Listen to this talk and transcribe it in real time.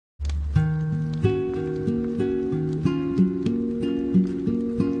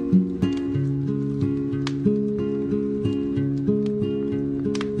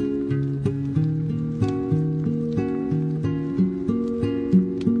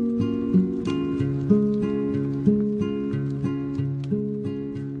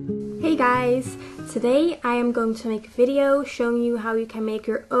Today I am going to make a video showing you how you can make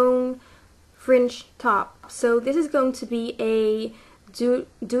your own fringe top. So this is going to be a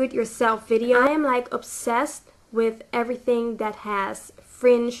do-it-yourself video. I am like obsessed with everything that has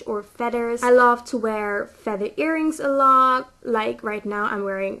fringe or feathers. I love to wear feather earrings a lot. Like right now I'm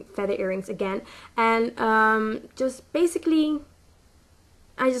wearing feather earrings again. And just basically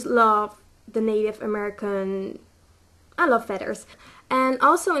I just love the Native American, I love feathers. And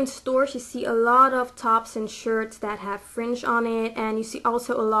also in stores you see a lot of tops and shirts that have fringe on it, and you see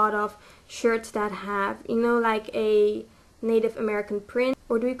also a lot of shirts that have, you know, like a Native American print,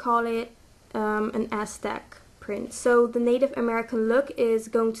 or do we call it an Aztec print. So the Native American look is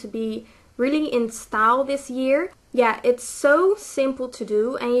going to be really in style this year. Yeah, it's so simple to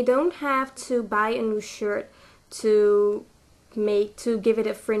do, and you don't have to buy a new shirt to give it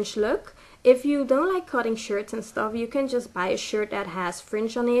a fringe look. If you don't like cutting shirts and stuff, you can just buy a shirt that has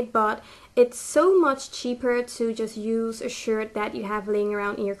fringe on it, but it's so much cheaper to just use a shirt that you have laying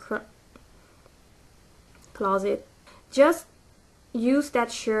around in your closet. Just use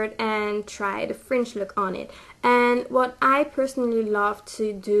that shirt and try the fringe look on it. And what I personally love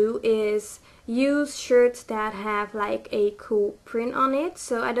to do is use shirts that have like a cool print on it.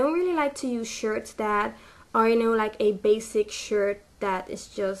 So I don't really like to use shirts that are, you know, like a basic shirt that is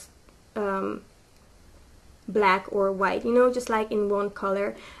just black or white, you know, just like in one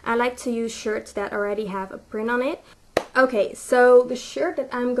color. I like to use shirts that already have a print on it. Okay, so the shirt that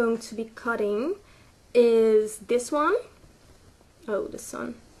I'm going to be cutting is this one. Oh, this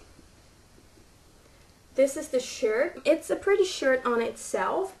one. This is the shirt. It's a pretty shirt on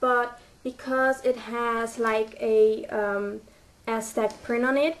itself, but because it has like a Aztec print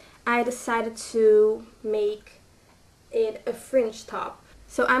on it, I decided to make it a fringe top.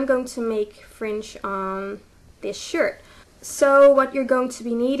 So I'm going to make fringe on this shirt. So what you're going to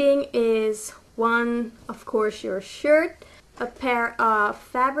be needing is one, of course, your shirt, a pair of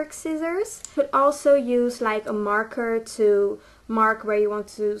fabric scissors. You could also use like a marker to mark where you want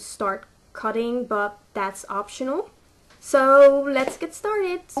to start cutting, but that's optional. So let's get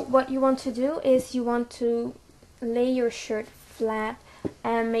started. What you want to do is you want to lay your shirt flat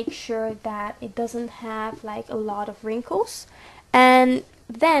and make sure that it doesn't have like a lot of wrinkles. And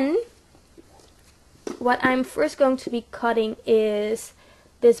then what I'm first going to be cutting is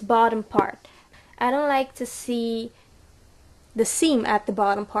this bottom part. I don't like to see the seam at the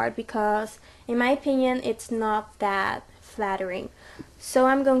bottom part because in my opinion it's not that flattering. So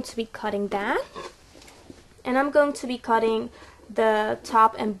I'm going to be cutting that, and I'm going to be cutting the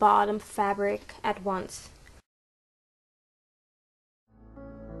top and bottom fabric at once.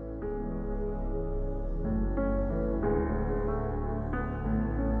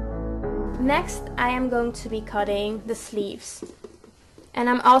 Next, I am going to be cutting the sleeves, and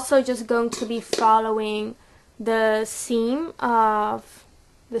I'm also just going to be following the seam of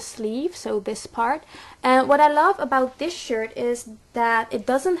the sleeve, so this part. And what I love about this shirt is that it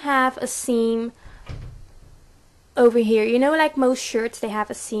doesn't have a seam over here. You know, like most shirts, they have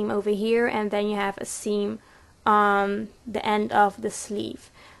a seam over here, and then you have a seam on the end of the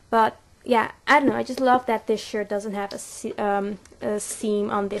sleeve. But yeah, I don't know, I just love that this shirt doesn't have a seam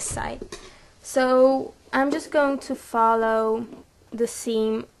on this side. So I'm just going to follow the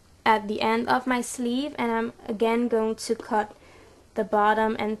seam at the end of my sleeve, and I'm again going to cut the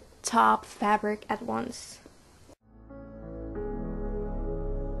bottom and top fabric at once.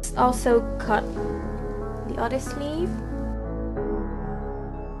 Also cut the other sleeve.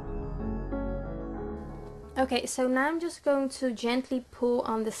 Okay, so now I'm just going to gently pull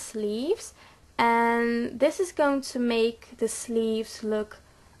on the sleeves, and this is going to make the sleeves look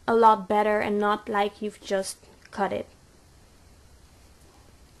a lot better and not like you've just cut it.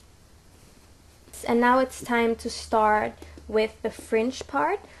 And now it's time to start with the fringe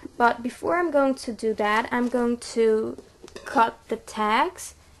part, but before I'm going to do that, I'm going to cut the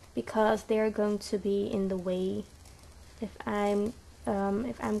tags because they're going to be in the way if I'm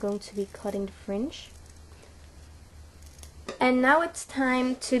going to be cutting the fringe. And now it's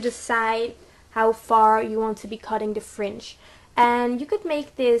time to decide how far you want to be cutting the fringe. And you could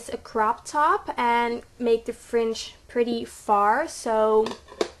make this a crop top and make the fringe pretty far. So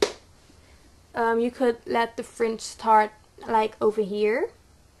you could let the fringe start like over here.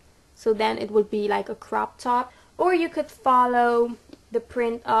 So then it would be like a crop top. Or you could follow the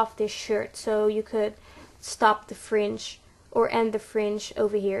print of this shirt. So you could stop the fringe or end the fringe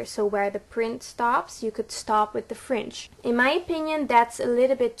over here. So where the print stops, you could stop with the fringe. In my opinion, that's a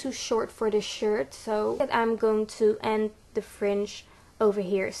little bit too short for the shirt, so I'm going to end the fringe over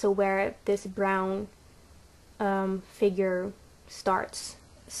here, so where this brown figure starts.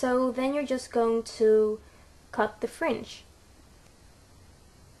 So then you're just going to cut the fringe.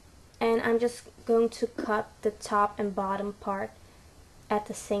 And I'm just going to cut the top and bottom part at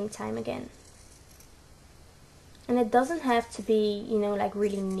the same time again. And it doesn't have to be, you know, like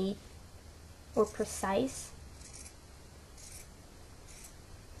really neat or precise.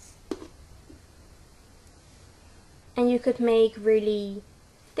 And you could make really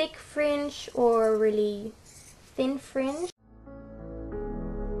thick fringe or really thin fringe.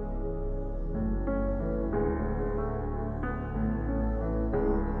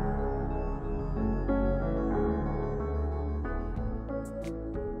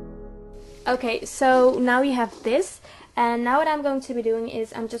 Okay, so now we have this, and now what I'm going to be doing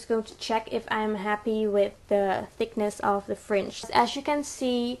is I'm just going to check if I'm happy with the thickness of the fringe. As you can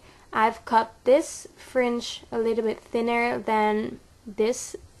see, I've cut this fringe a little bit thinner than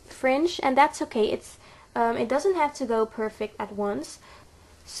this fringe, and that's okay. It doesn't have to go perfect at once.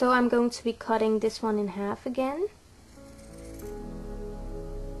 So I'm going to be cutting this one in half again.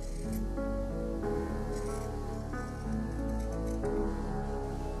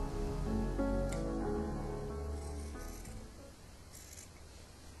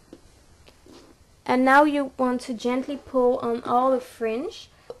 And now you want to gently pull on all the fringe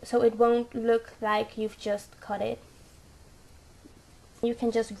so it won't look like you've just cut it. You can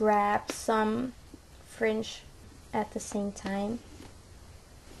just grab some fringe at the same time.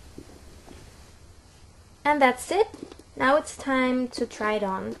 And that's it. Now it's time to try it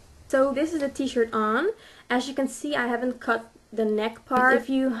on. So this is the t-shirt on. As you can see, I haven't cut the neck part. If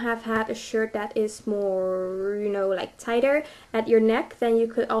you have had a shirt that is more, you know, like tighter at your neck, then you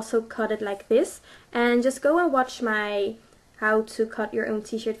could also cut it like this. And just go and watch my how to cut your own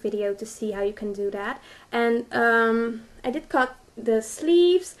t-shirt video to see how you can do that. And I did cut the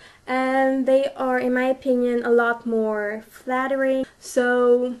sleeves, and they are, in my opinion, a lot more flattering.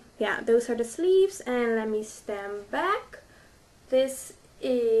 So yeah, those are the sleeves, and let me stand back. This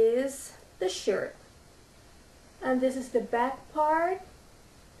is the shirt. And this is the back part,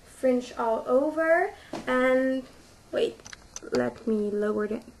 fringe all over, and wait, let me lower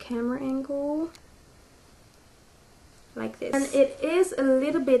the camera angle, like this. And it is a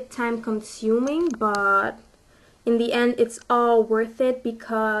little bit time consuming, but in the end it's all worth it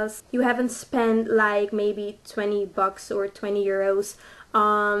because you haven't spent like maybe 20 bucks or 20 euros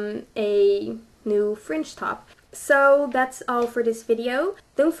on a new fringe top. So that's all for this video.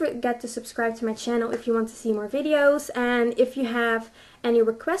 Don't forget to subscribe to my channel if you want to see more videos, and if you have any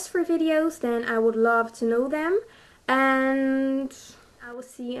requests for videos, then I would love to know them, and I will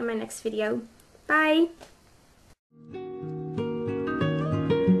see you in my next video. Bye!